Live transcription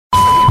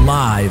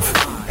Live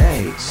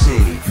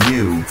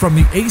ACU. from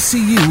the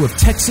ACU of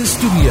Texas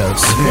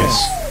Studios.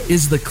 This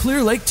is the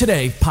Clear Lake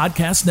Today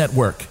Podcast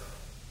Network.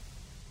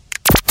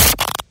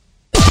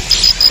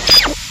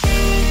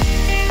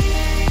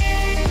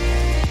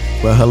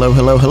 Well,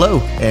 hello,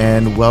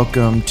 and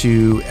welcome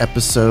to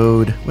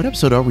episode. What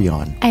episode are we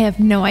on? I have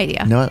no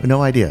idea.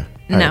 No idea.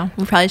 All No, right.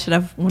 we probably should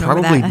have went over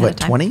that Probably ahead of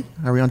time. 20?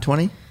 Are we on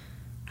 20?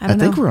 I don't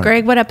think know. we're on.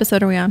 Greg, what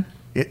episode are we on?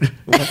 Okay,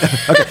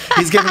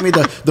 he's giving me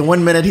the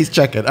 1 minute he's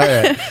checking. All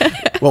right.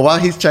 Well, while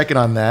he's checking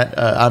on that,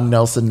 I'm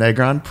Nelson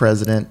Negron,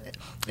 President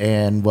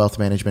and Wealth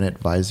Management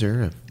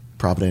Advisor of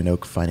Provident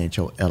Oak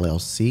Financial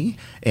LLC.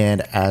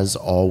 And as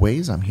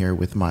always, I'm here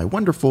with my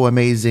wonderful,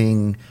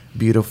 amazing,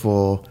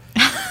 beautiful,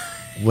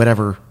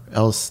 whatever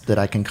else that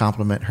I can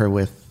compliment her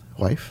with,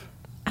 wife.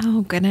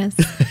 Oh, goodness.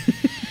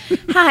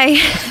 Hi.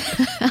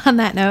 On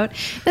that note,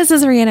 this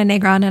is Rihanna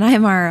Negron, and I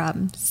am our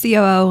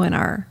COO and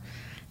our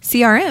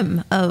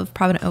CRM of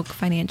Provident Oak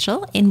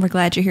Financial, and we're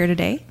glad you're here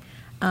today.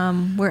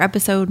 We're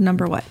episode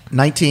number what?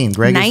 19.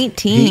 Greg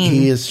 19.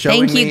 He is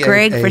showing Thank you, me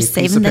Greg, a for piece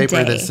saving of the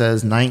paper day. that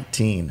says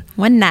 19.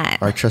 19.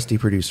 Our trusty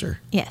producer.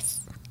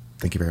 Yes.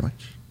 Thank you very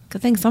much.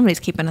 Good thing somebody's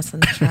keeping us on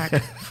the track.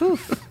 Whew.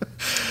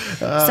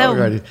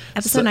 Alrighty.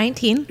 Episode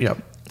 19. Yep.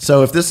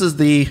 So if this is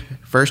the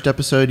first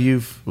episode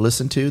you've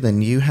listened to,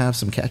 then you have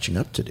some catching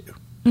up to do.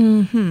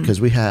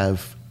 Because we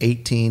have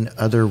 18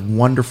 other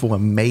wonderful,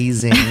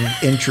 amazing,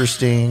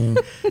 interesting,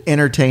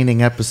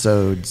 entertaining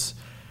episodes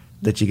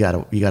that you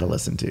gotta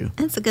listen to.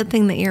 It's a good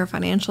thing that you're a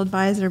financial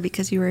advisor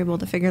because you were able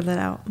to figure that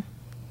out.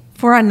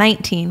 If we're on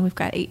 19, we've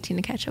got 18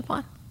 to catch up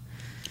on.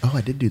 Oh,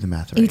 I did do the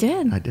math right. You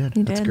did. I did.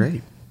 You That's did.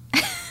 great.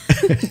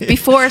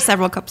 Before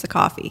several cups of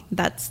coffee.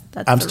 That's.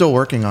 I'm still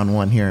working on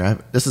one here.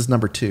 This is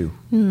number 2.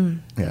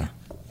 Yeah.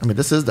 I mean,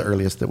 this is the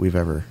earliest that we've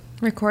ever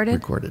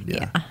recorded.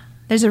 yeah.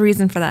 There's a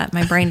reason for that.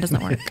 My brain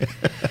doesn't work.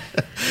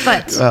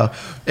 But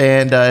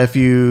And if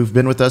you've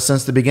been with us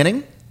since the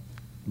beginning,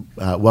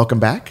 welcome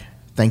back.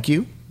 Thank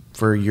you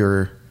for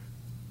your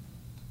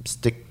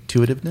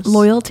stick-to-itiveness.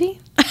 loyalty.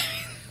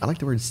 I like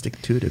the word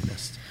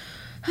stick-to-itiveness.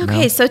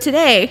 Okay, so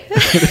today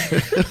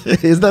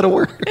Is that a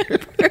word?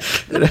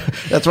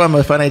 That's why I'm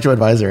a financial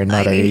advisor and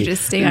not I need a you to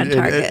stay on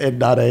target. and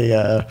not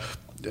a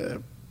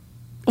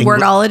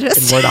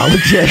wordologist.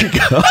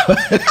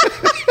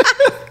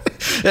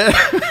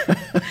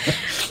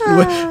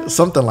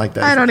 Something like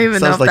that. I don't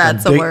even know if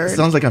that's a word.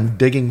 Sounds like I'm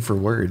digging for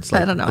words.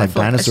 Like, I don't know. I Like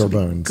feel like I dinosaur should be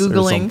bones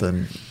Googling. or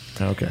something.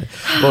 Okay.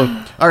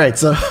 Well, all right.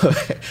 So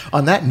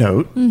on that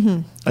note,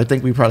 I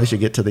think we probably should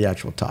get to the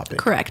actual topic.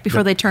 Correct.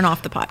 Before they turn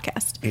off the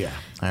podcast. Yeah.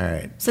 All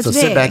right. So sit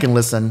today- back and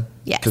listen.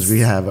 Yes. Because we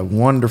have a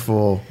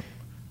wonderful,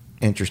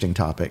 interesting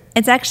topic.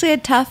 It's actually a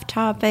tough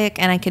topic,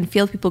 and I can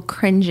feel people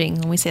cringing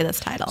when we say this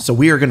title. So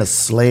we are going to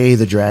slay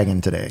the dragon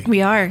today.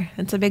 We are.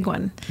 It's a big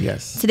one.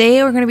 Yes.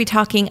 Today we're going to be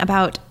talking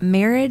about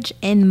marriage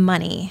and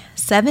money.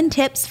 7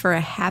 tips for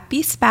a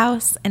happy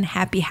spouse and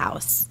happy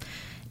house.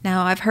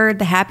 Now, I've heard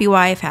the happy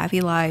wife, happy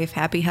life,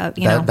 happy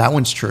you know. That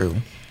one's true.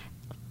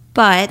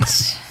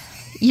 But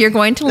you're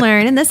going to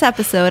learn in this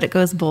episode it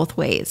goes both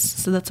ways.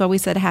 So that's why we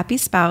said happy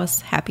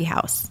spouse, happy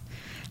house.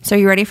 So are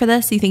you ready for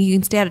this? You think you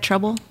can stay out of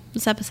trouble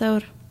this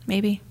episode?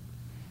 Maybe.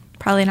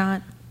 Probably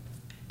not.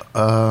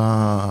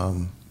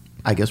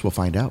 I guess we'll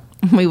find out.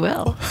 We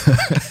will.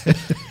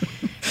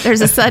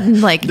 There's a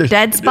sudden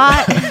dead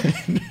spot.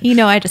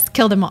 I just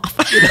killed him off.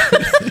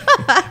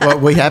 Well,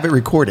 we have it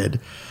recorded.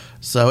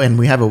 So, and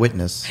we have a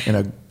witness.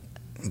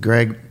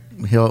 Greg,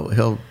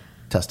 he'll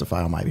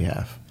testify on my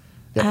behalf.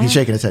 Yeah, he's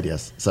shaking his head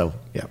yes. So,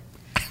 yeah.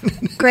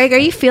 Greg, are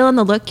you feeling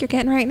the look you're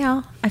getting right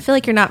now? I feel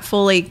like you're not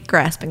fully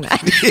grasping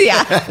that.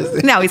 Yeah.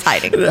 Now he's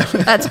hiding.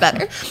 That's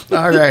better.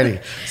 All righty.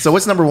 So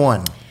what's number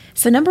 1?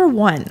 So number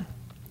 1,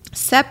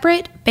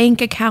 separate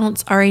bank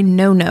accounts are a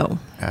no-no.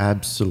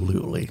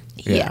 Absolutely.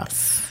 Yeah.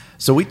 Yes.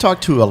 So we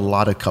talked to a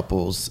lot of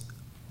couples,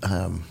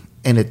 and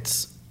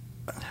it's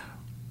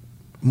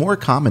more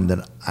common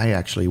than I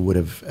actually would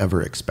have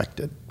ever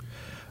expected.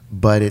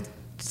 But it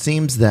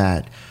seems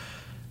that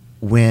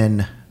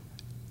when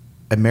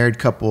a married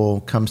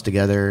couple comes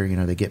together,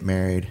 they get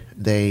married,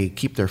 they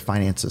keep their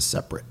finances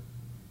separate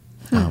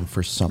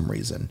for some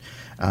reason.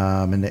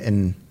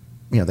 And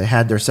they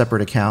had their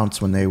separate accounts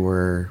when they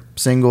were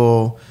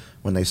single.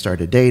 When they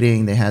started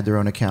dating, they had their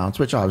own accounts,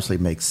 which obviously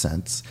makes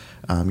sense.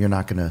 You're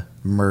not going to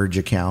merge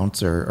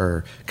accounts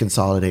or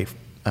consolidate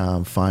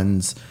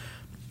funds.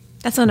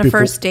 That's not a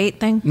first date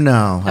thing?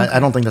 No, Okay. I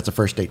don't think that's a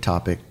first date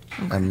topic.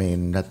 Okay. I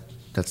mean,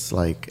 that's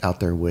like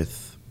out there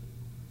with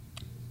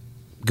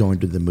going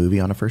to the movie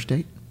on a first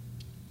date.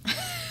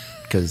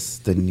 Because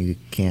then you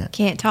can't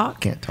talk.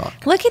 Can't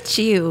talk. Look at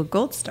you,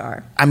 gold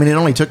star. I mean, it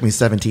only took me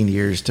 17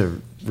 years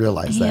to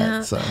realize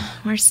that. So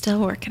we're still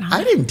working on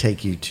I it. didn't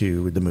take you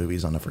to the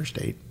movies on a first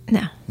date.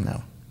 No,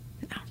 No.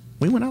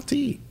 We went out to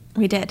eat.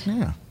 we did.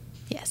 Yeah.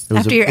 Yes, It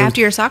was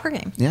after your soccer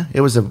game. Yeah.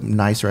 It was a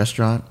nice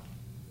restaurant.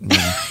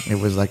 It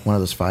was like one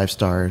of those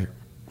 5-star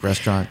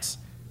restaurants.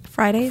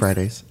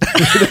 Fridays.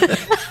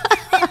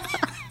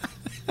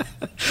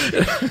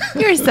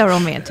 You're so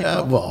romantic.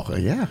 Well,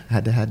 yeah,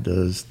 had to have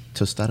those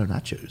tostado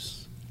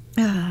nachos.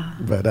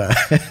 But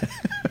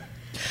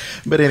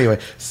but anyway,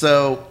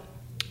 so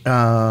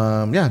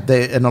and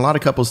a lot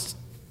of couples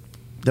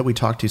that we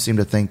talk to seem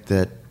to think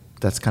that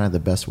that's kind of the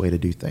best way to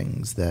do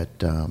things. That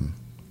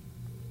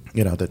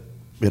that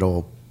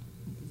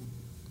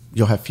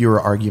you'll have fewer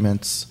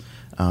arguments,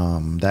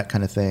 that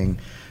kind of thing.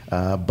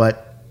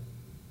 But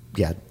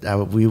yeah,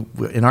 we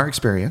in our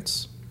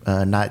experience,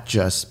 not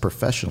just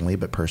professionally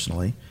but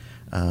personally,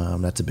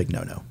 that's a big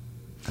no-no.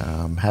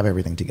 Have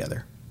everything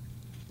together.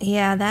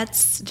 Yeah,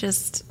 that's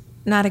just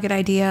not a good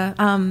idea.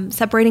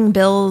 Separating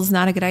bills,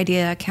 not a good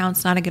idea.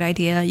 Accounts, not a good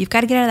idea. You've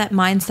got to get out of that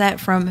mindset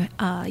from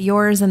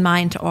yours and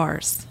mine to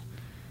ours.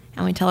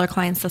 And we tell our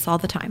clients this all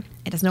the time.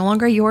 It is no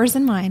longer yours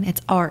and mine,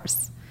 it's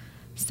ours.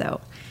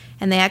 So,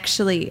 and they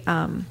actually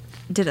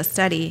did a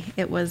study.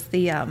 It was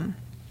the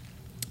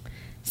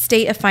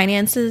State of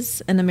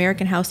Finances and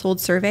American Household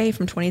Survey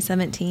from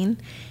 2017.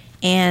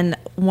 And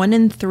 1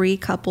 in 3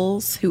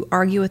 couples who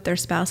argue with their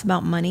spouse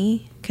about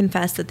money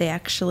confess that they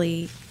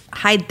actually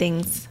hide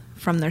things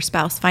from their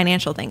spouse,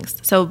 financial things.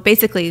 So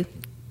basically,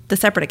 the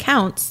separate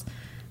accounts,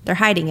 they're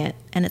hiding it,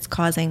 and it's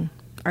causing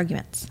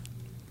arguments.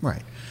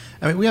 Right.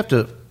 I mean, we have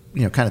to,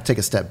 kind of take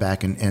a step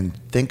back and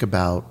think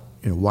about,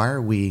 why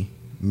are we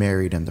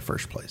married in the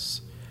first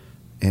place?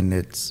 And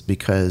it's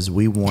because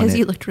we wanted... Because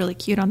you looked really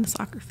cute on the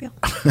soccer field.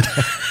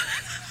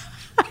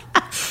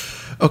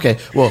 Okay,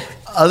 well,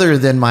 other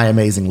than my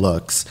amazing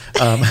looks...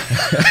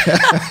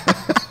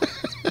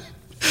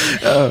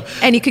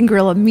 and you can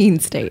grill a mean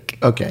steak.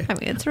 Okay. I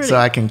mean, it's really... So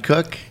I can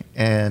cook,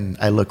 and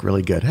I look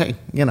really good. Hey,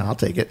 I'll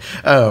take it.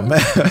 And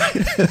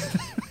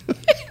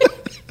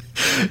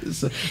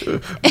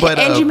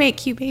you make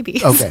cute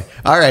babies. Okay.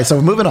 All right,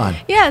 so moving on.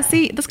 Yeah,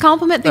 see, this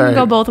compliment thing can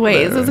go both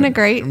ways. Isn't it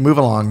great? Move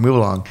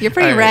along. You're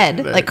pretty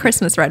red, like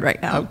Christmas red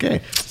right now.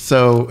 Okay.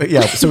 So,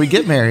 so we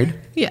get married.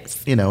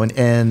 Yes.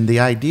 And the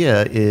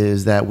idea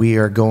is that we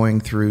are going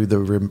through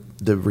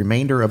the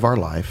remainder of our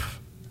life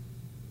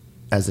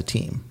as a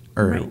team,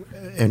 Right.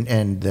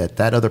 and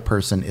that other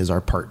person is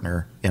our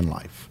partner in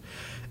life.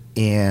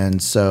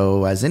 And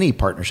so as any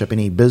partnership,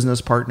 any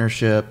business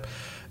partnership,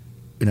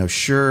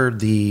 sure,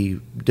 the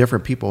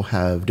different people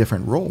have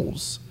different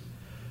roles,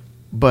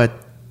 but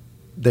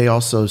they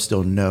also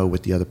still know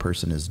what the other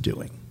person is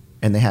doing,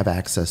 and they have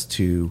access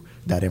to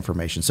that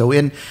information. So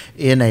in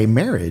a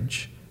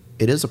marriage,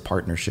 it is a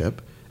partnership,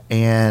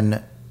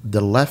 and the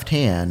left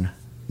hand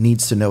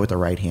needs to know what the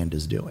right hand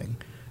is doing.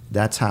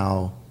 That's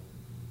how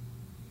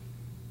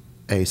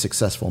a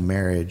successful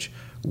marriage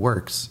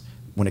works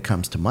when it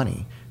comes to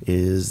money,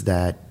 is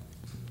that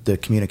the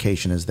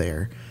communication is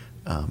there.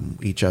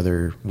 Each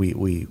other,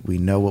 we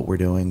know what we're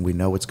doing. We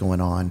know what's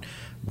going on.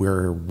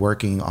 We're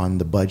working on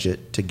the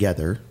budget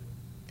together,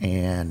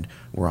 and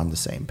we're on the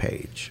same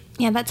page.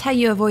 Yeah, that's how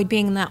you avoid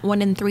being that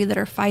 1 in 3 that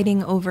are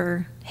fighting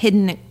over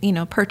hidden,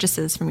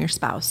 purchases from your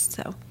spouse.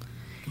 So,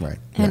 Right.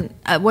 and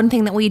one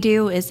thing that we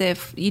do is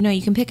if,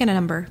 you can pick a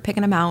number, pick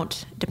an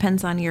amount,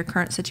 depends on your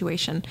current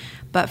situation.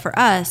 But for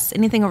us,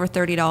 anything over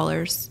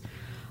 $30,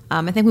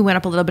 I think we went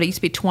up a little bit. It used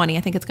to be 20.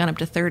 I think it's gone up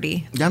to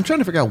 30. Yeah, I'm trying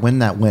to figure out when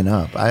that went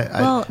up.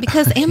 Well,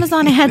 because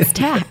Amazon adds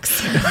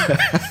tax.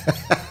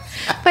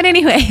 But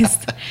anyways,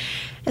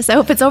 so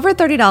if it's over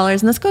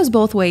 $30, and this goes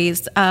both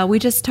ways, we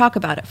just talk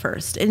about it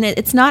first. And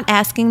it's not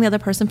asking the other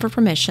person for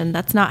permission.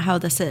 That's not how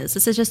this is.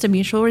 This is just a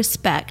mutual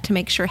respect to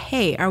make sure,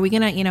 hey, are we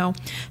going to,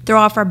 throw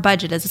off our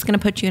budget? Is this going to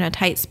put you in a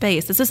tight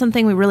space? This is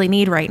something we really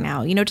need right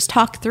now. Just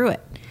talk through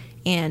it.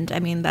 And I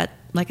mean, that,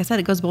 like I said,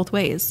 it goes both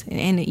ways.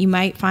 And you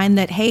might find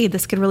that, hey,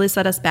 this could really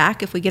set us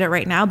back if we get it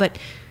right now. But,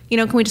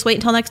 can we just wait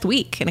until next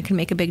week? And it can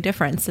make a big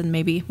difference. And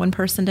maybe one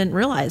person didn't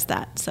realize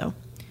that. So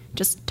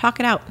just talk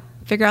it out.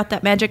 Figure out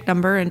that magic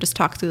number and just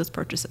talk through those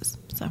purchases.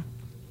 So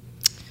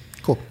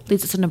Cool.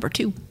 Leads us to number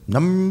 2.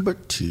 Number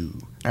 2.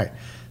 All right.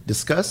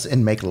 Discuss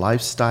and make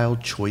lifestyle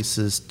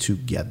choices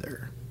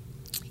together.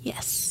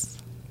 Yes.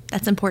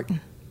 That's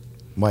important.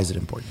 Why is it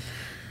important?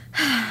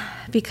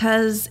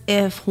 Because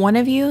if one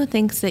of you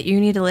thinks that you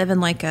need to live in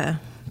like a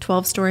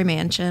 12-story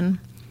mansion,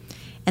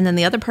 and then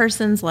the other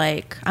person's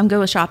like, I'm good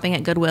with shopping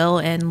at Goodwill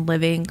and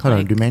living. Hold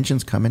on. Do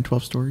mansions come in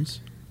 12 stories?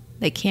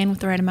 They can with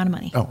the right amount of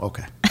money. Oh,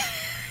 okay.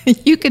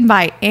 You can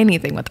buy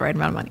anything with the right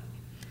amount of money.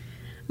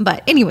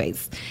 But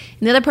anyways,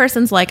 and the other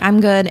person's like,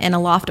 I'm good in a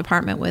loft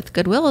apartment with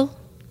Goodwill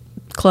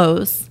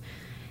clothes.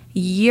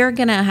 You're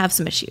going to have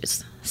some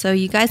issues. So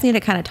you guys need to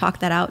kind of talk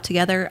that out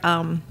together,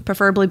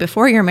 preferably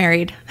before you're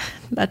married.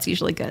 That's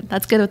usually good.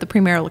 That's good with the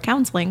premarital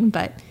counseling.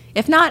 But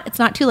if not, it's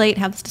not too late.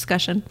 Have this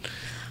discussion.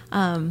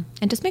 And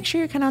just make sure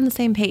you're kind of on the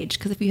same page,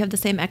 because if you have the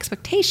same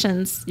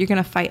expectations, you're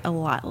going to fight a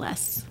lot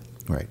less.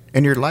 Right.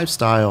 And your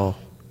lifestyle,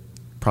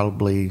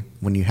 probably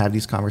when you have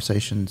these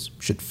conversations,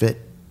 should fit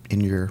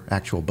in your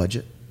actual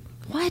budget.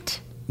 What?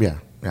 Yeah.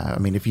 I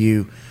mean, if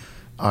you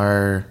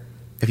have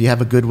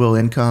a Goodwill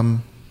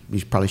income,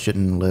 you probably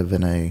shouldn't live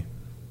in a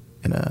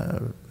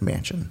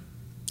mansion.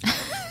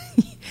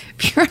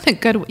 If you're in a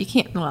good, you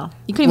can't. Well,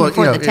 you couldn't even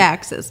afford the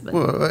taxes. But.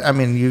 Well, I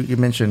mean, you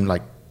mentioned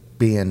like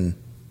being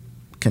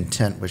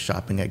content with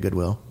shopping at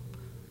Goodwill.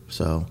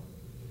 So,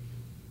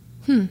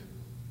 Yeah.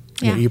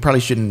 you probably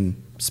shouldn't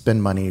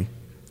spend money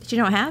That you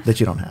don't have? that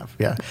you don't have.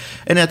 Yeah.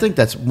 And I think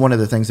that's one of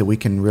the things that we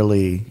can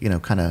really,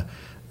 kind of,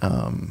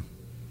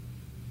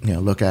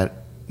 look at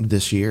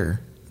this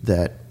year,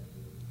 that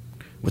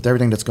with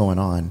everything that's going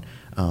on,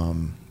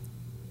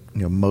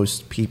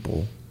 most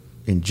people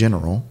in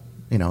general,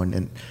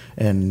 and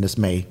this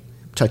may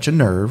touch a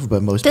nerve,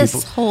 but most This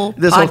people, whole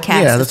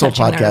podcast is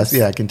touching nerves.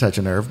 yeah, can touch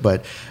a nerve,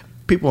 but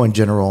people in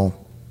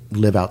general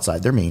live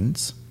outside their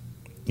means.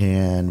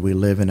 And we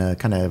live in a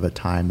kind of a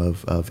time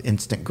of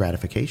instant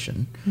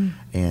gratification.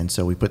 And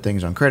so we put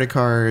things on credit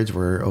cards,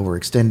 we're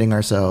overextending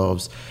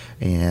ourselves.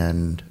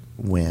 And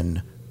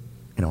when,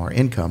 our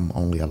income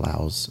only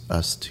allows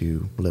us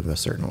to live a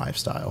certain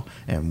lifestyle,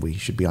 and we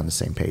should be on the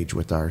same page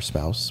with our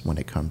spouse when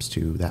it comes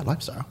to that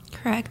lifestyle.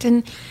 Correct.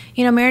 And,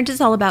 marriage is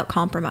all about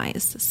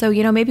compromise. So,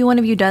 maybe one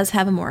of you does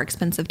have a more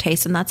expensive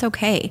taste, and that's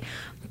okay.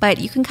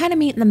 But you can kind of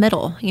meet in the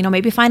middle.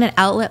 Maybe find an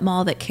outlet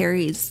mall that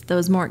carries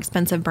those more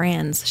expensive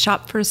brands.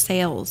 Shop for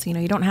sales.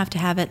 You don't have to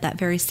have it that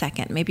very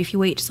second. Maybe if you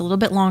wait just a little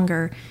bit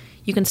longer,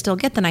 you can still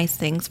get the nice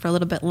things for a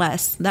little bit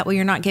less. That way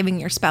you're not giving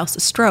your spouse a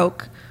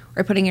stroke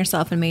or putting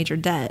yourself in major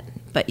debt,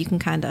 but you can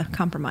kind of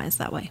compromise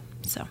that way.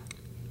 So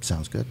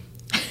Sounds good.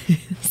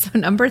 So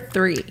number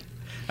 3.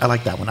 I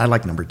like that one. I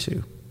like number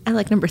 2. I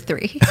like number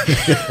 3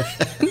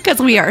 because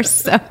we are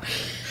so.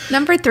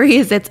 Number 3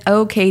 is it's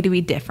okay to be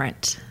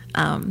different.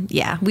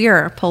 We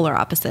are polar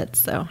opposites,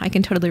 so I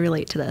can totally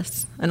relate to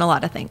this in a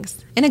lot of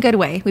things. In a good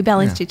way. We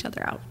balance each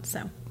other out.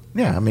 So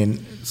Yeah,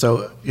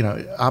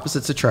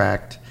 opposites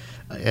attract,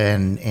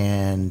 and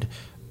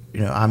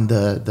I'm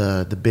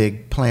the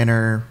big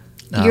planner.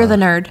 you're the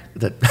nerd.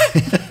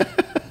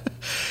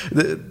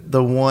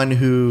 The one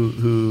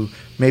who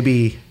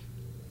maybe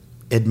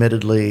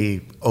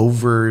admittedly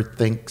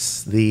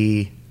overthinks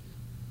the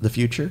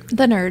future.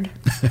 The nerd.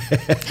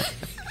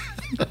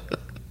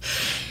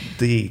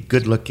 The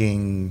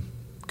good-looking,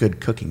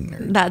 good-cooking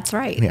nerd. That's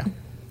right. Yeah,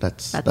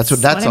 that's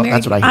what I'm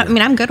married I hear.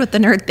 I'm good with the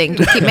nerd thing.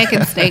 We keep making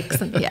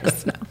mistakes. And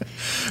yes, no.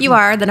 You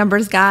are the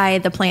numbers guy,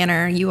 the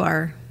planner. You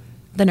are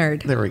the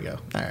nerd. There we go.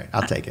 All right,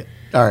 I'll take it.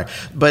 All right,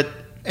 but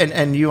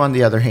and you, on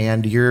the other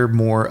hand, you're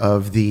more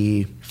of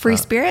the Free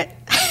spirit.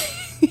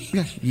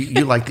 yeah,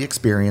 you like the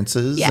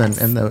experiences. Yes.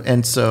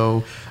 and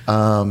so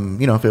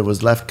if it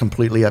was left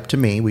completely up to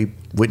me, we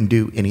wouldn't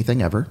do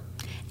anything ever.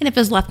 And if it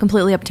was left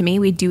completely up to me,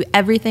 we'd do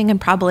everything and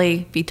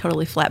probably be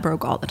totally flat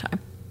broke all the time.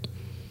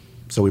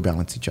 So we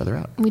balance each other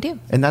out. We do.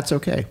 And that's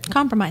okay.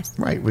 Compromise.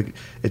 Right.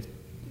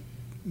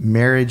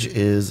 Marriage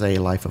is a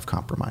life of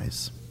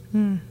compromise.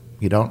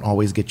 You don't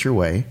always get your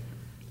way,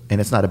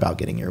 and it's not about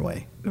getting your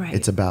way. Right.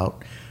 It's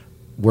about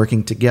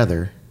working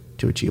together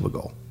to achieve a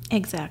goal.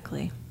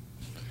 Exactly.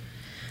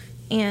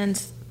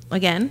 And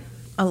again,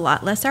 a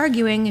lot less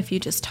arguing if you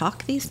just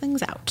talk these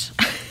things out.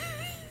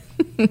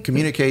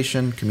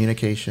 Communication.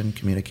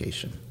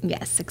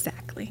 Yes,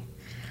 exactly.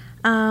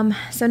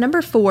 So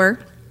number 4,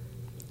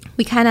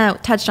 we kind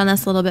of touched on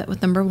this a little bit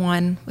with number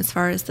 1 as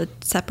far as the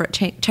separate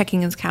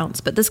checking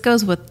accounts, but this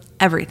goes with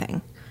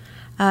everything.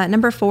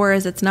 Number 4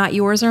 is it's not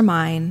yours or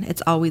mine,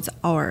 it's always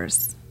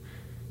ours.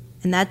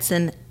 And that's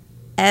in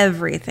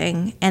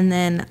everything. And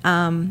then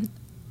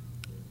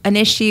an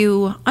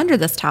issue under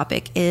this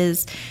topic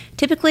is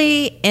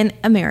typically in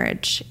a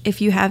marriage,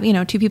 if you have,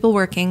 2 people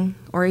working,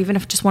 or even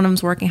if just one of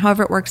them's working,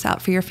 however it works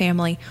out for your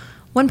family,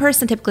 one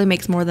person typically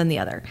makes more than the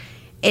other.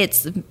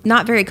 It's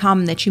not very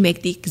common that you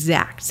make the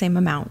exact same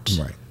amount.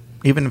 Right.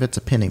 Even if it's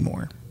a penny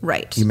more.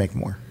 Right. You make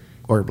more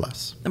or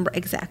less.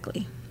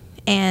 Exactly.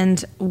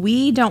 And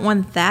we don't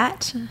want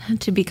that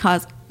to be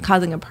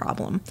causing a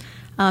problem.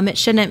 It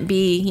shouldn't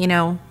be,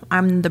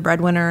 I'm the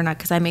breadwinner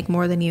because I make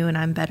more than you and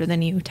I'm better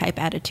than you type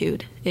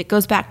attitude. It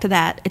goes back to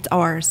that. It's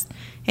ours.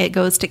 It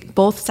goes to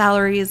both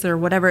salaries or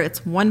whatever.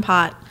 It's one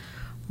pot,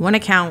 one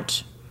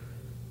account.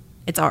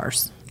 It's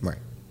ours. Right.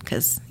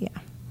 Because,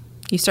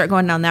 you start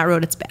going down that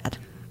road, it's bad.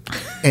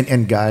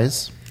 And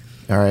guys,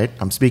 all right,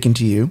 I'm speaking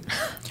to you.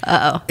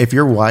 Uh-oh. If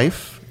your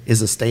wife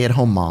is a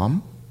stay-at-home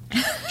mom,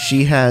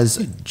 she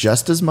has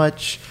just as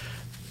much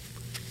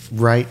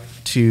right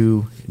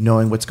to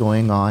knowing what's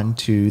going on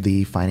to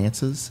the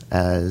finances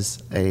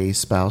as a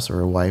spouse or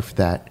a wife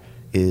that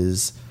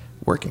is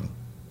working.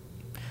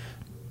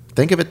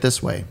 Think of it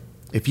this way.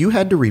 If you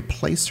had to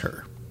replace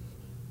her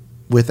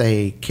with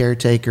a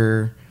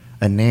caretaker,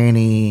 a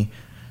nanny,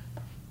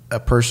 a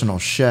personal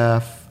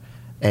chef,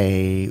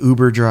 a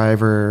Uber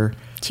driver,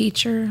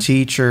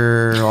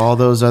 teacher, all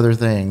those other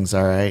things,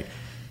 all right,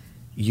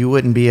 you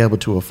wouldn't be able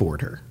to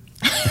afford her.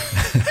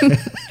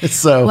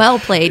 So well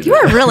played. You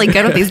are really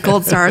good with these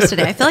gold stars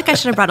today. I feel like I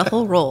should have brought a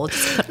whole roll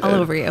just put all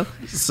over you.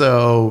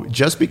 So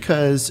just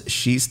because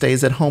she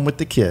stays at home with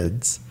the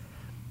kids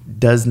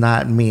does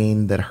not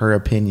mean that her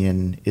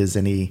opinion is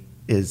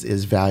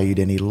valued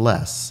any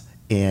less.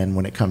 And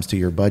when it comes to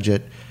your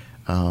budget,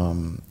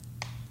 the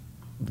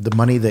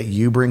money that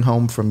you bring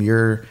home from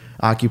your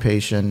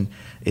occupation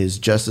is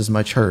just as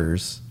much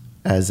hers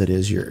as it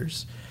is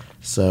yours.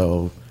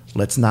 So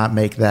let's not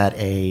make that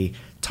a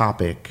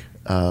topic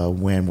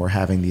when we're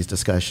having these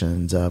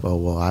discussions of, oh,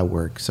 well, I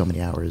work so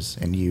many hours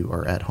and you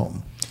are at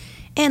home.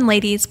 And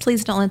ladies,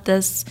 please don't let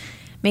this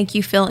make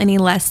you feel any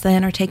less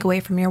than or take away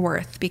from your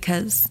worth,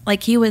 because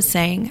like he was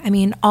saying, I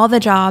mean, all the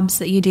jobs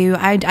that you do,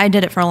 I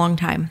did it for a long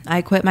time.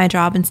 I quit my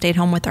job and stayed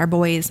home with our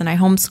boys, and I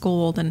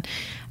homeschooled, and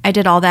I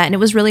did all that. And it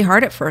was really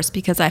hard at first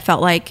because I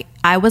felt like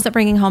I wasn't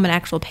bringing home an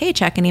actual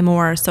paycheck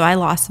anymore, so I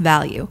lost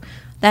value.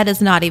 That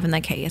is not even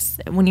the case.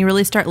 When you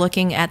really start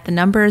looking at the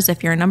numbers,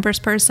 if you're a numbers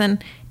person,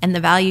 and the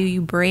value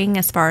you bring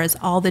as far as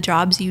all the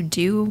jobs you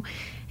do,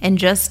 and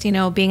just,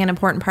 being an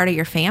important part of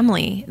your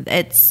family,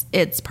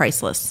 it's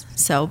priceless.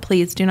 So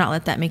please do not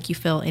let that make you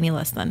feel any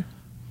less than.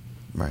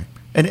 Right.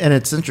 And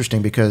it's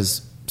interesting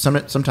because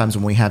sometimes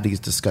when we have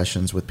these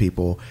discussions with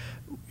people,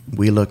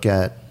 we look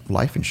at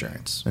life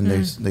insurance and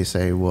they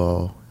say,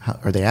 well,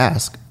 or they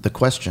ask the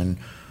question,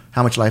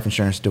 how much life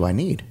insurance do I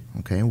need?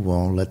 Okay,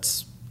 well,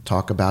 let's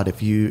talk about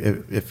if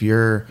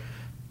your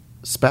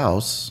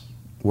spouse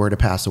were to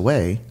pass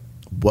away,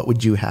 what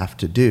would you have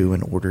to do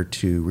in order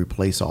to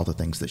replace all the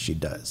things that she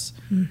does?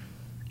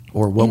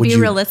 Or what would you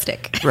be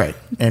realistic? Right.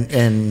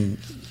 And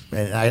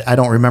I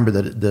don't remember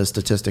the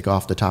statistic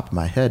off the top of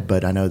my head,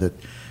 but I know that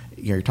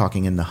you're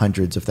talking in the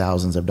hundreds of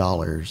thousands of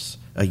dollars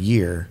a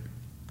year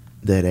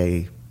that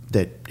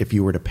if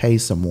you were to pay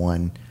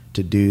someone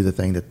to do the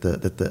thing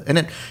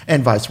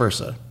and vice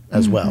versa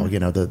as well.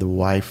 The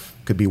wife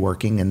could be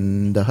working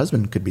and the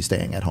husband could be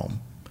staying at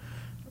home.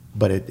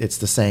 But it's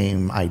the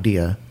same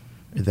idea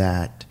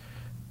that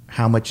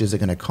how much is it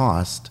going to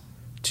cost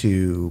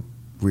to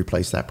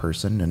replace that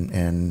person?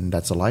 And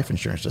that's a life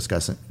insurance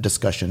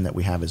discussion that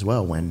we have as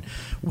well when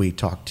we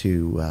talk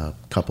to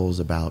couples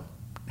about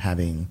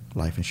having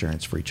life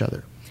insurance for each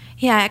other.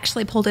 Yeah, I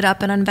actually pulled it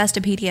up on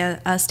Investopedia.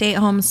 A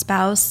stay-at-home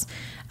spouse,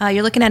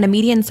 you're looking at a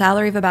median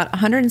salary of about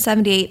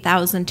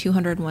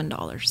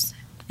 $178,201.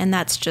 And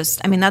that's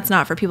just, that's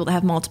not for people that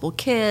have multiple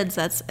kids.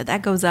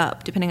 That goes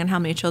up depending on how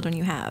many children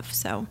you have.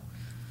 So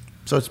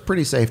it's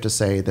pretty safe to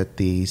say that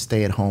the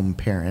stay-at-home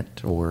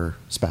parent or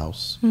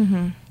spouse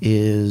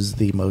is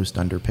the most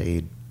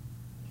underpaid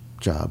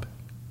job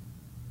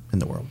in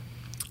the world.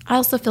 I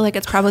also feel like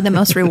it's probably the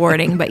most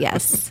rewarding, but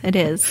yes, it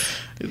is.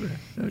 Okay.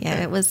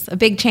 Yeah, it was a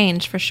big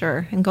change for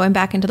sure. And going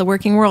back into the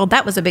working world,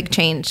 that was a big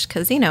change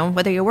because,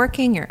 whether you're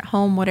working, you're at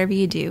home, whatever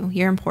you do,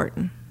 you're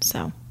important. So.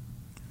 All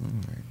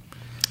right.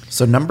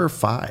 So number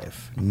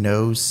 5,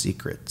 no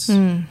secrets.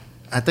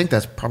 I think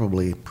that's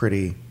probably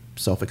pretty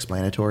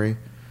self-explanatory.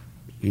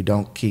 You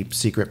don't keep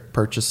secret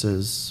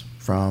purchases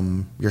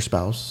from your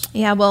spouse.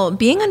 Yeah, well,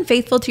 being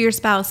unfaithful to your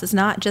spouse is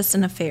not just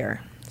an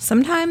affair.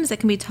 Sometimes it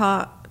can be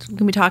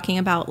talking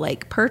about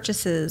like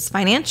purchases,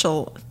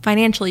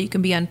 financially you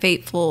can be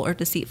unfaithful or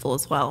deceitful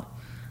as well.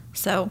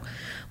 So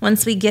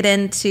once we get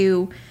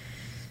into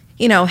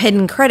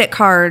hidden credit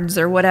cards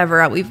or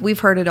whatever, we've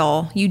heard it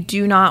all. You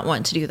do not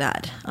want to do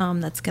that.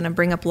 That's going to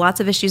bring up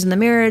lots of issues in the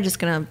marriage. It's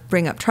going to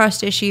bring up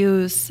trust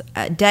issues,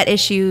 debt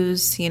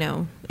issues.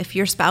 If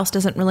your spouse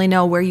doesn't really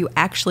know where you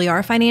actually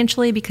are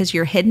financially because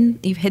you've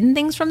hidden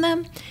things from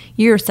them,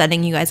 you're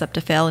setting you guys up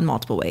to fail in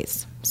multiple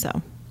ways.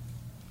 So,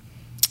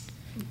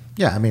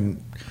 yeah,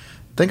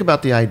 think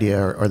about the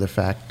idea or the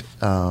fact.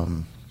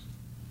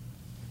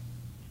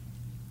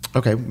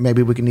 Okay,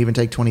 maybe we can even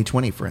take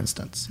 2020 for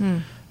instance.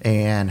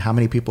 And how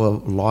many people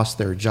have lost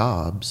their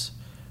jobs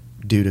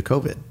due to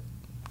COVID?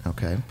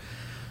 Okay.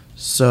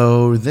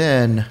 So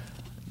then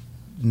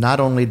not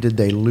only did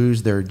they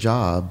lose their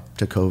job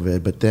to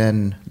COVID, but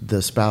then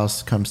the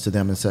spouse comes to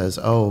them and says,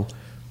 oh,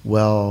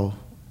 well,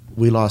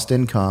 we lost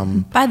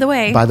income. By the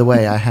way,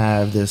 I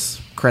have this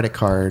credit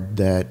card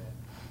that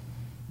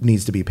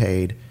needs to be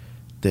paid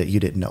that you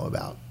didn't know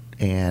about.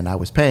 And I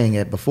was paying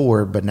it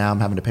before, but now I'm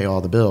having to pay all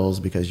the bills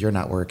because you're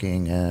not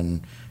working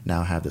and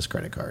now I have this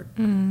credit card.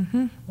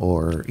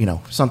 Or,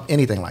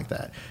 anything like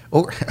that.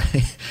 Or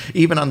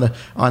even on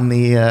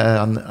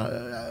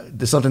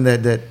something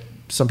that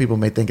some people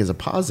may think is a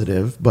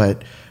positive,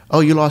 but, oh,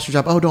 you lost your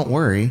job. Oh, don't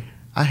worry.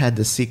 I had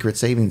this secret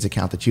savings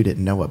account that you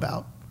didn't know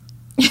about.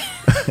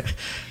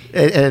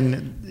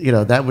 And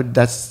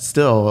that's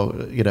still,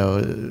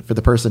 for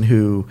the person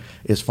who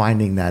is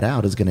finding that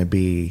out is going to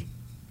be,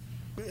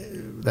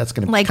 that's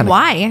going to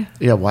why?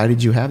 Yeah. Why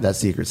did you have that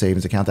secret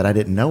savings account that I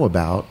didn't know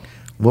about?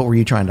 What were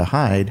you trying to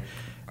hide?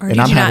 Or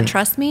did you not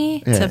trust me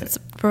to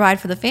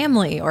provide for the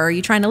family? Or are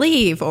you trying to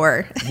leave?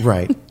 Or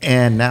right.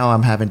 And now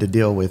I'm having to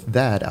deal with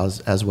that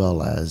as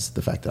well as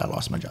the fact that I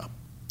lost my job.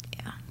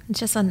 Yeah.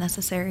 It's just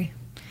unnecessary.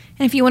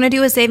 And if you want to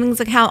do a savings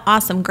account,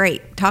 awesome,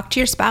 great. Talk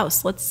to your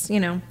spouse. Let's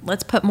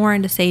put more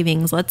into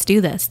savings. Let's do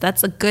this.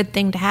 That's a good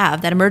thing to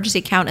have. That emergency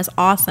account is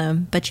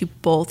awesome, but you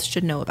both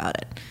should know about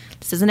it.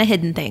 This isn't a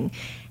hidden thing.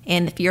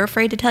 And if you're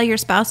afraid to tell your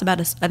spouse about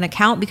an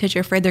account because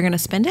you're afraid they're going to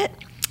spend it,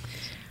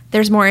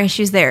 there's more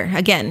issues there.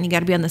 Again, you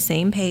got to be on the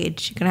same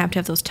page. You're going to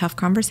have those tough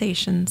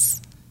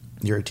conversations.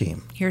 You're a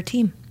team. You're a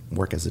team.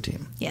 Work as a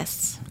team.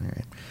 Yes. All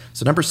right.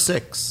 So number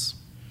 6,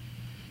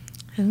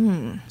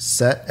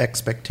 set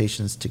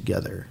expectations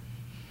together.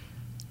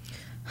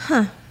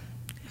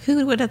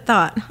 Who would have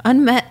thought?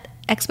 Unmet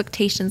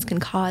expectations can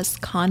cause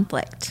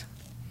conflict.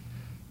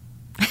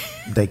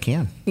 They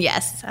can.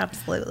 Yes,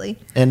 absolutely.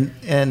 And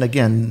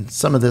again,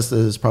 some of this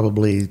is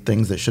probably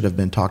things that should have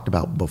been talked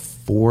about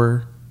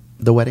before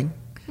the wedding.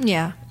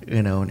 Yeah.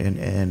 You know,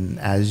 and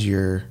as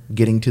you're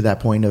getting to that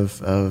point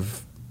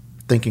of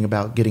thinking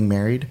about getting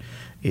married,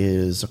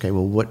 is okay.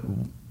 Well,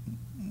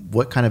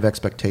 what kind of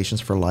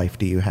expectations for life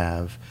do you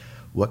have?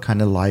 What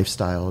kind of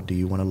lifestyle do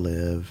you want to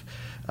live?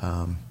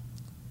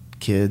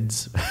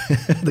 Kids,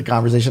 the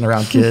conversation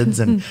around kids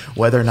and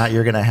whether or not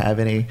you're going to have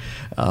any,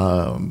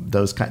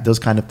 those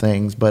kind of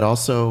things, but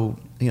also,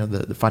 you know,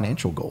 the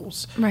financial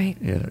goals, right?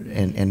 You know,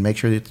 and make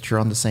sure that you're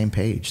on the same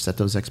page. Set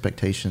those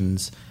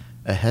expectations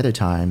ahead of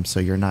time, so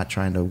you're not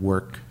trying to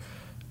work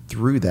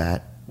through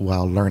that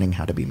while learning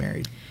how to be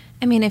married.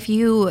 I mean, if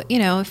you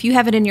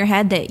have it in your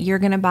head that you're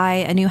going to buy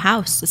a new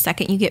house the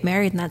second you get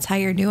married and that's how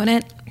you're doing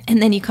it, and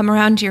then you come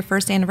around to your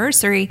first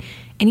anniversary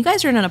and you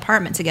guys are in an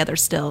apartment together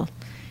still,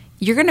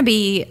 you're going to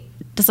be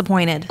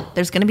disappointed.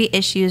 There's going to be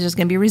issues. There's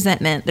going to be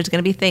resentment. There's going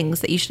to be things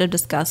that you should have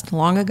discussed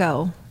long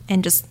ago.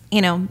 And just,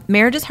 you know,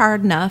 marriage is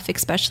hard enough,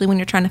 especially when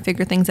you're trying to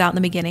figure things out in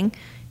the beginning.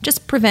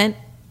 Just prevent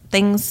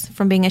things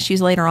from being issues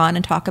later on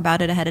and talk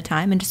about it ahead of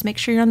time and just make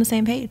sure you're on the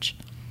same page.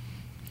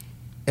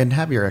 And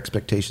have your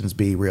expectations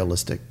be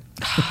realistic.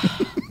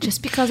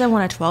 Just because I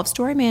want a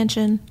 12-story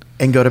mansion.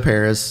 And go to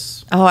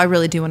Paris. Oh, I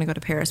really do want to go to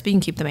Paris, but you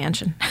can keep the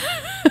mansion.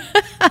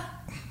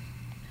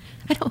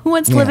 Who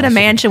wants to live in a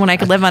mansion when I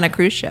could live on a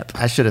cruise ship?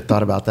 I should have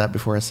thought about that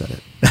before I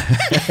said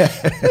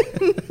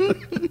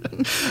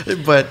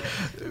it.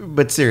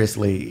 But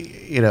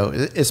seriously, you know,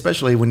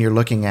 especially when you're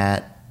looking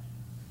at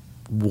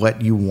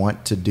what you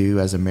want to do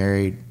as in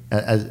marriage,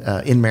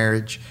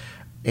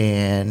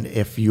 and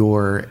if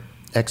your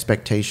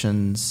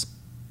expectations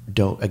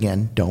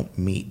don't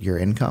meet your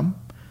income,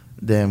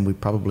 then we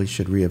probably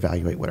should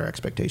reevaluate what our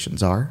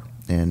expectations are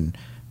and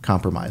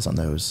compromise on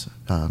those,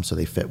 so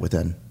they fit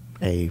within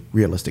a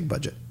realistic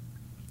budget.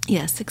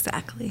 Yes,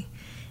 exactly.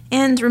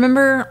 And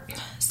remember,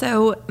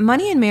 so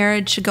money and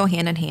marriage should go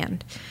hand in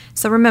hand.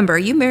 So remember,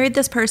 you married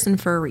this person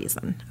for a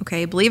reason,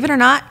 okay? Believe it or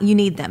not, you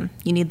need them.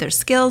 You need their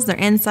skills, their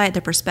insight,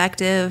 their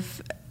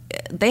perspective.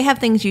 They have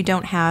things you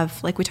don't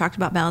have, like we talked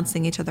about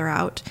balancing each other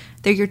out.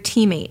 They're your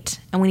teammate,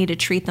 and we need to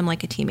treat them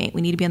like a teammate. We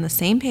need to be on the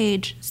same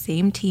page,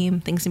 same team,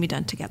 things can be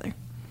done together.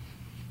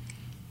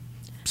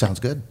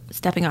 Sounds good.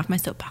 Stepping off my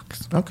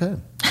soapbox. Okay.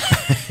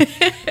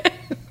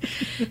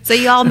 So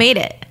you all made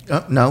it.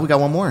 No, we got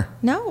one more.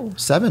 No.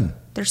 7.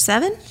 There's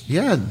 7?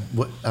 Yeah.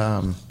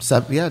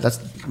 7. Yeah.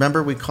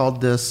 Remember we called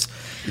this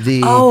the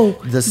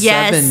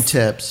yes. 7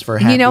 tips for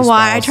happy. You know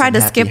why I spouse tried and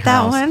to skip happy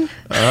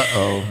that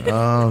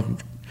house. one?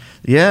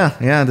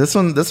 Yeah. This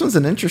one's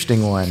an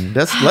interesting one.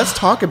 Let's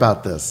talk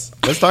about this.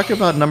 Let's talk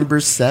about number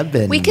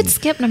 7. We could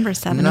skip number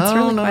 7. It's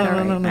really quite all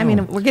right. No. I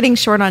mean, we're getting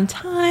short on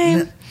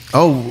time.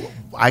 Oh,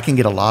 I can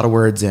get a lot of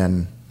words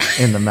in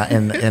the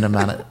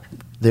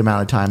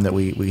amount of time that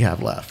we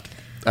have left.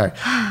 All right.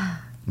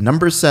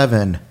 Number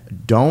 7,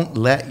 don't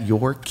let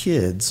your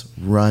kids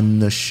run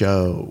the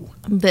show.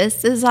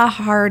 This is a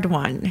hard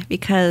one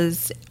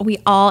because we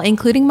all,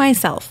 including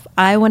myself,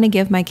 I want to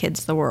give my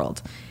kids the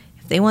world.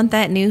 If they want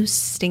that new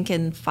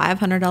stinking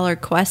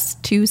 $500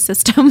 Quest 2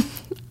 system,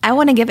 I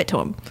want to give it to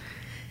them.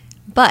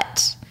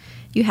 But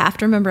you have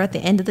to remember at the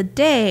end of the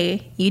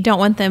day, you don't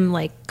want them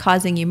like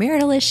causing you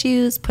marital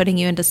issues, putting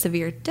you into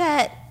severe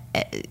debt.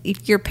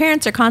 If your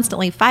parents are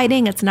constantly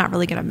fighting, it's not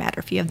really going to matter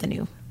if you have the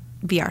new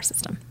VR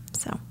system.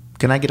 So,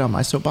 can I get on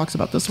my soapbox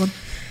about this one?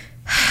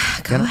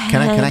 Go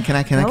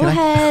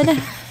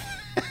ahead.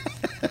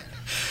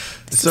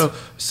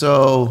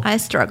 So I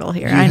struggle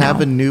here. You I know.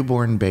 have a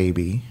newborn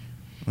baby,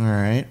 all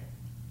right?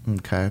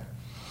 Okay,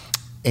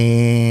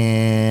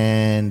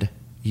 and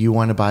you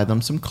want to buy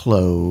them some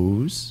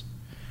clothes.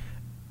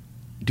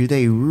 Do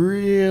they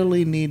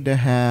really need to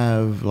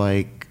have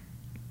like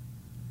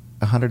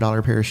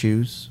 $100 pair of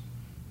shoes?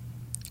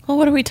 Well,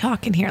 what are we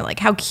talking here? Like,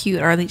 how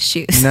cute are these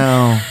shoes?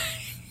 No,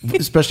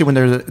 especially when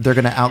they're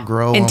going to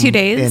outgrow in them 2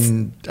 days,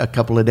 in a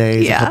couple of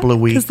days, yeah, a couple of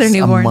weeks, they're a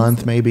newborns.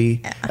 month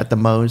maybe at the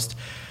most.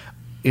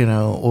 You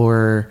know,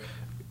 or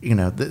you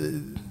know,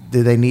 do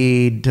they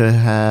need to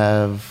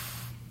have?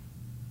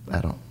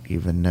 I don't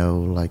even know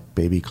like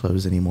baby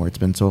clothes anymore. It's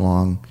been so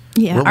long.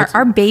 Yeah,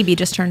 our baby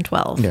just turned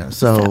 12. Yeah,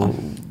 so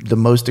the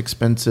most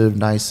expensive,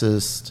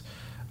 nicest,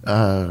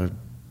 onesie.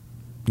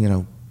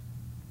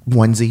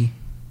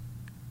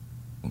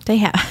 They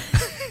have.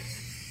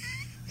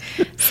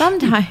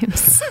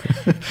 Sometimes.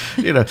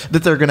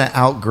 That they're going to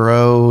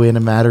outgrow in a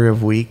matter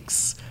of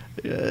weeks.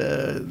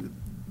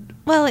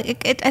 Well, I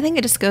think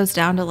it just goes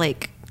down to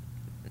like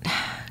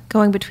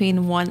going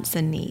between wants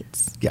and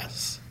needs.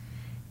 Yes.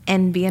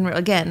 And being,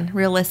 again,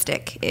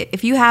 realistic.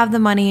 If you have the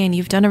money and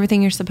you've done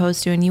everything you're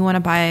supposed to and you want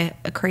to buy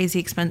a crazy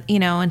expense,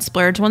 and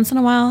splurge once in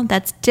a while,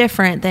 that's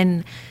different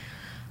than,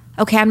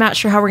 okay, I'm not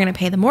sure how we're going to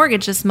pay the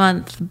mortgage this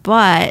month,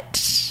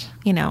 but,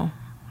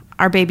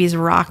 our baby's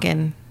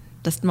rocking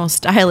the most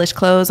stylish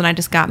clothes and I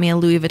just got me a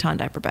Louis Vuitton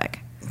diaper bag.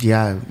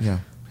 Yeah.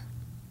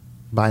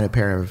 Buying a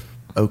pair of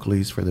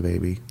Oakleys for the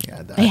baby.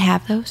 Yeah, They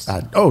have those.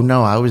 oh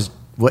no, I was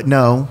what?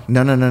 No.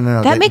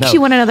 That makes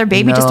you want another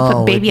baby just to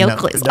put baby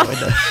Oakleys on.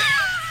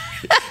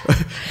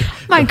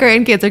 My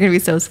grandkids are going to be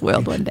so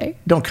spoiled one day.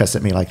 Don't cuss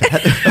at me like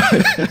that.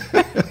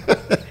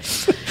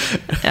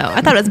 No,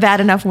 I thought it was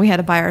bad enough when we had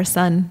to buy our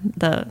son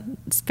the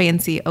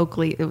fancy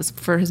Oakley. It was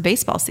for his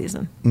baseball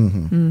season.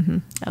 Mm-hmm.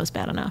 That was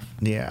bad enough.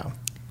 Yeah,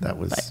 that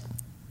was.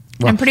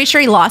 I'm pretty sure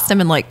he lost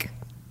him in like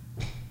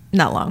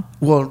not long.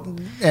 Well,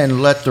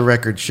 and let the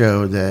record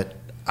show that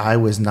I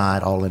was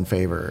not all in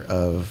favor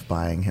of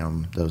buying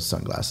him those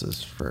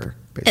sunglasses for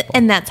baseball.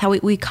 And that's how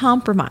we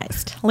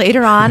compromised.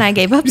 Later on, I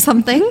gave up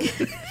something.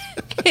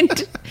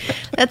 And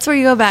that's where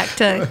you go back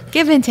to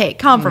give and take,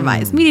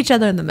 compromise, meet each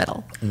other in the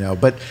middle. No,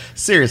 but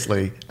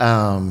seriously,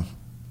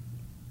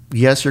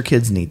 yes, your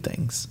kids need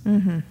things,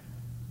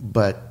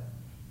 but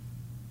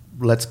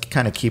let's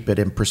kind of keep it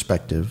in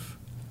perspective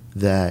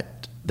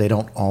that they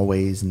don't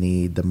always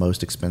need the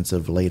most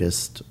expensive,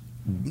 latest,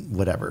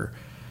 whatever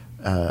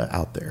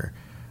out there.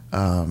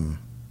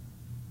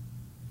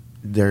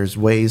 There's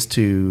ways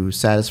to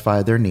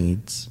satisfy their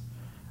needs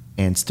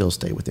and still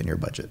stay within your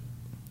budget.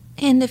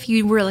 And if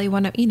you really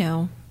want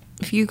to,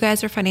 if you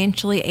guys are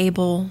financially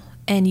able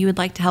and you would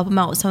like to help them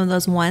out with some of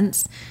those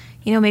wants,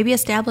 maybe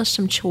establish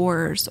some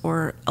chores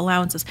or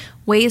allowances,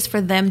 ways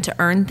for them to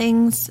earn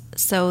things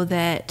so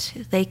that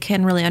they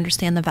can really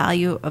understand the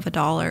value of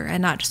 $1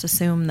 and not just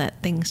assume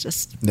that things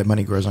that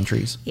money grows on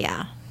trees.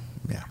 Yeah.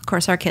 Yeah. Of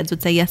course, our kids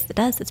would say, yes, it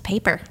does. It's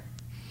paper.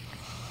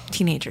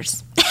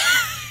 Teenagers.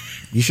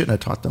 You shouldn't have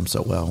taught them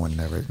so well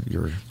whenever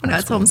you were when I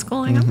was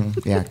homeschooling them.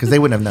 Yeah, because they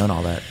wouldn't have known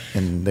all that,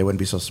 and they wouldn't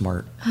be so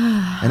smart.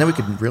 And then we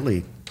could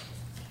really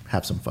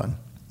have some fun.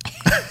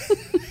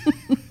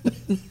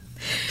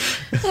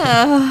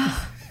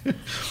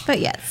 But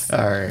yes. All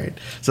right.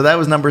 So that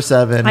was number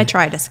 7. I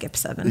tried to skip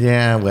 7.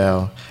 Yeah,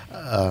 well,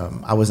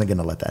 I wasn't going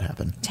to let that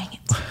happen. Dang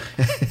it.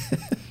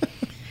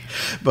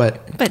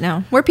 But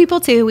no, we're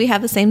people too. We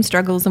have the same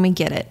struggles and we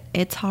get it.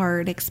 It's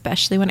hard,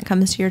 especially when it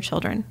comes to your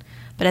children.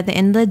 But at the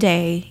end of the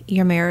day,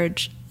 your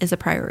marriage is a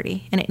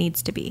priority and it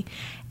needs to be.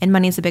 And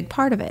money is a big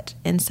part of it.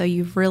 And so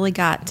you've really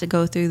got to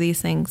go through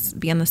these things,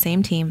 be on the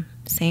same team,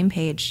 same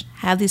page,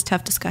 have these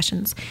tough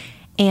discussions.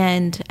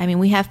 And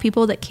we have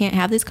people that can't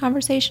have these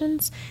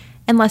conversations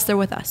unless they're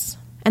with us.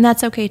 And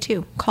that's okay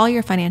too. Call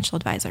your financial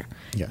advisor.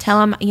 Yes. Tell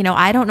them,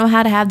 I don't know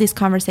how to have these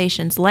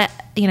conversations.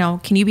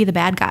 Can you be the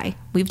bad guy?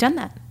 We've done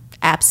that.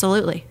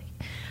 Absolutely.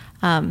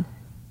 However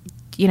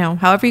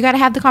you got to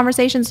have the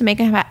conversations to make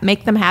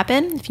them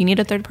happen. If you need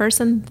a third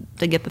person,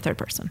 to get the third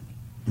person.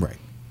 Right.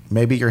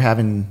 Maybe you're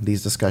having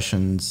these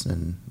discussions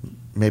and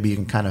maybe you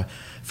can kind of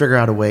figure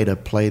out a way to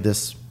play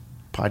this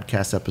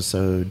podcast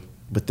episode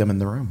with them in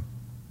the room.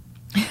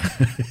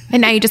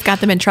 And now you just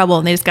got them in trouble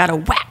and they just got a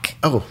whack.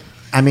 Oh,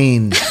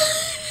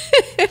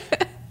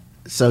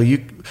 so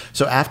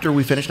after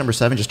we finish number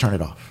 7, just turn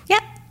it off.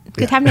 Yep.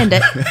 Good time to end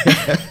it.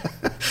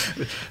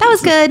 That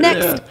was good.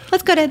 Next, yeah.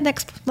 Let's go to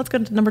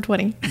number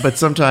 20. But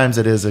sometimes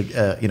it is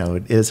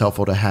it is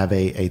helpful to have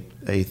a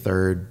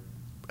third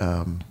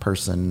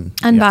person,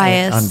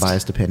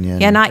 unbiased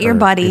opinion. Yeah, not your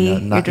buddy.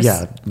 Not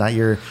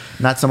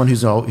someone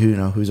who's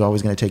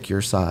always going to take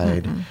your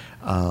side.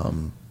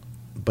 Mm-hmm.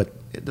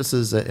 But this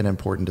is an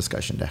important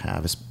discussion to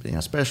have,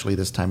 especially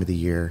this time of the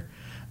year,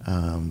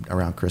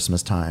 around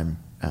Christmas time,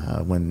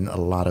 when a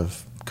lot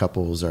of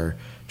couples are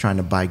trying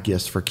to buy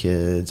gifts for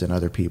kids and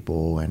other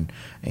people, and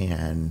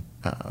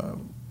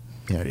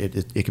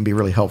it can be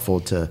really helpful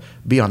to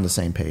be on the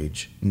same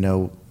page,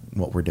 know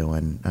what we're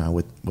doing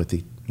with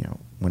the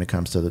when it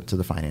comes to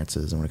the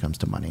finances and when it comes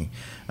to money,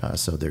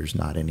 so there's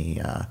not any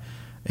of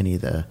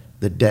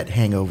the debt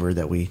hangover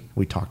that we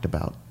talked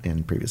about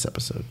in previous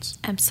episodes.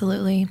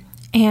 Absolutely.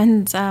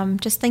 And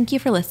just thank you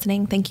for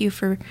listening. Thank you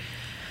for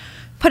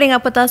putting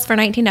up with us for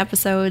 19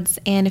 episodes.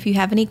 And if you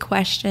have any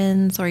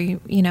questions or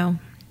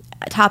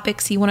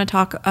topics you want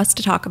us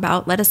to talk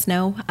about, let us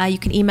know. You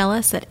can email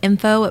us at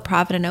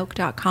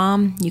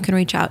info@providentoak.com. You can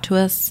reach out to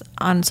us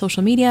on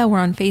social media. We're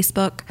on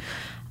Facebook.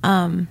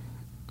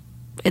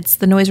 It's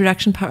the Noise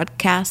Reduction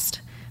Podcast.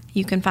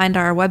 You can find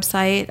our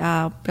website,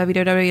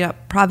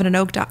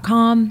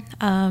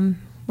 www.providentoak.com.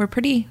 We're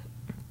pretty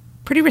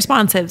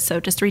responsive, so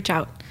just reach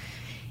out.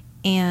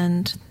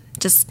 And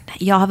just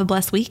y'all have a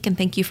blessed week, and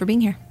thank you for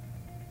being here.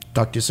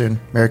 Talk to you soon.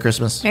 Merry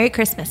Christmas. Merry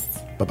Christmas.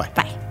 Bye-bye.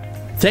 Bye.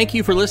 Thank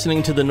you for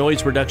listening to the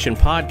Noise Reduction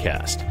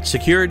Podcast,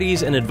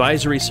 securities and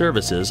advisory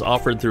services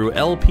offered through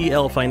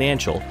LPL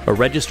Financial, a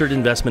registered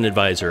investment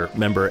advisor,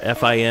 member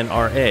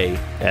FINRA,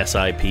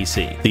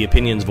 SIPC. The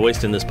opinions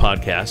voiced in this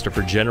podcast are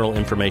for general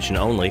information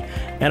only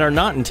and are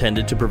not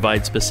intended to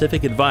provide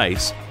specific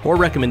advice or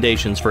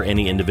recommendations for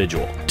any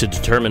individual. To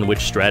determine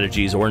which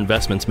strategies or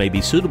investments may be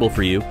suitable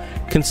for you,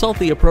 consult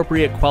the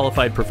appropriate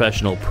qualified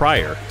professional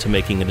prior to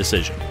making a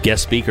decision.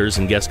 Guest speakers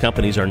and guest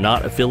companies are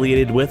not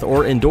affiliated with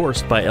or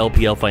endorsed by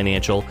LPL LPL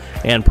Financial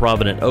and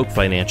Provident Oak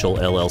Financial,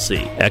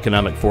 LLC.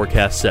 Economic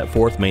forecasts set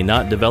forth may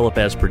not develop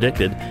as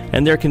predicted,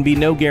 and there can be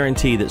no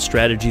guarantee that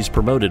strategies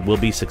promoted will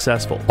be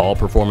successful. All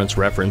performance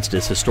referenced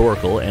is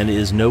historical and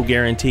is no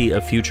guarantee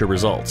of future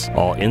results.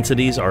 All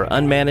entities are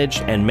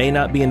unmanaged and may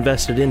not be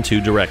invested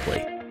into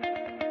directly.